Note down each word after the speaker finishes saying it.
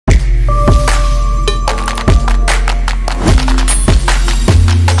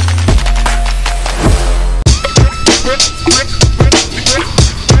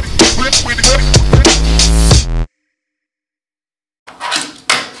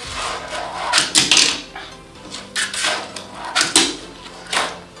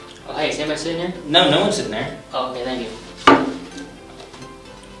anybody sitting here? No, no one's sitting there. Oh, okay, thank you.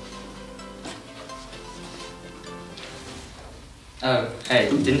 Oh, hey,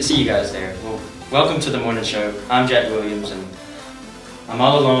 didn't see you guys there. Well, welcome to the morning show. I'm Jack Williams, and I'm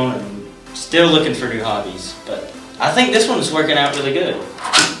all alone and still looking for new hobbies, but I think this one's working out really good.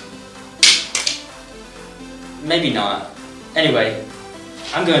 Maybe not. Anyway,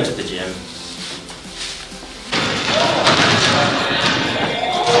 I'm going to the gym.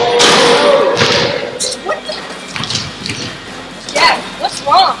 Jack, what's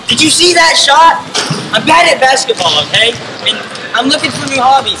wrong? Did you see that shot? I'm bad at basketball, okay? And I'm looking for new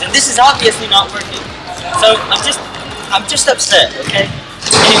hobbies, and this is obviously not working. So I'm just upset, okay?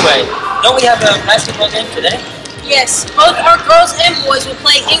 Anyway, don't we have a basketball game today? Yes, both our girls and boys will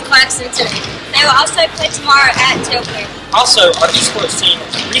play in Claxton today. They will also play tomorrow at Tailfair. Also, our esports team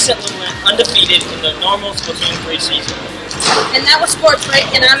recently went undefeated in the normal Splatoon 3 season. And that was Sports Break,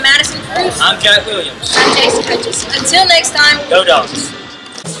 and I'm Madison Cruz. I'm Jack Williams. I'm Jason Hutchins. Until next time, Go Dogs.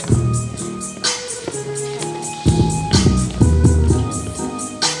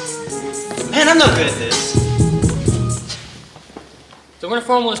 Man, I'm no good at this. The winter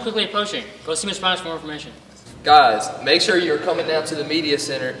formal is quickly approaching. Go see Ms. Spanish for more information. Guys, make sure you're coming down to the media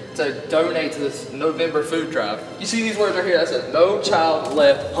center to donate to this November food drive. You see these words right here that says, "No child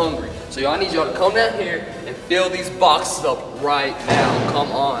left hungry." So I need y'all to come down here and fill these boxes up right now.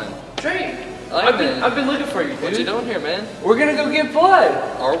 Come on. Drake, Hey, I've been looking for you, dude. What you doing here, man? We're gonna go get blood.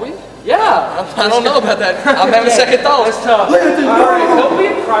 Are we? Yeah. I don't know about that. I'm having second thoughts. That's tough. Alright, don't be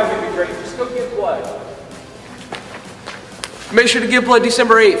a crybaby, Drake. Just go get blood. Make sure to get blood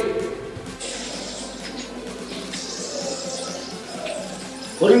December 8th.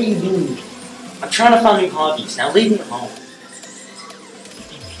 What are you doing? I'm trying to find new hobbies. Now leave me alone.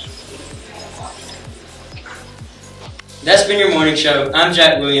 That's been your morning show. I'm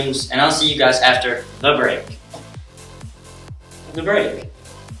Jack Williams, and I'll see you guys after the break. The break.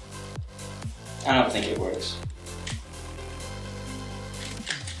 I don't think it works.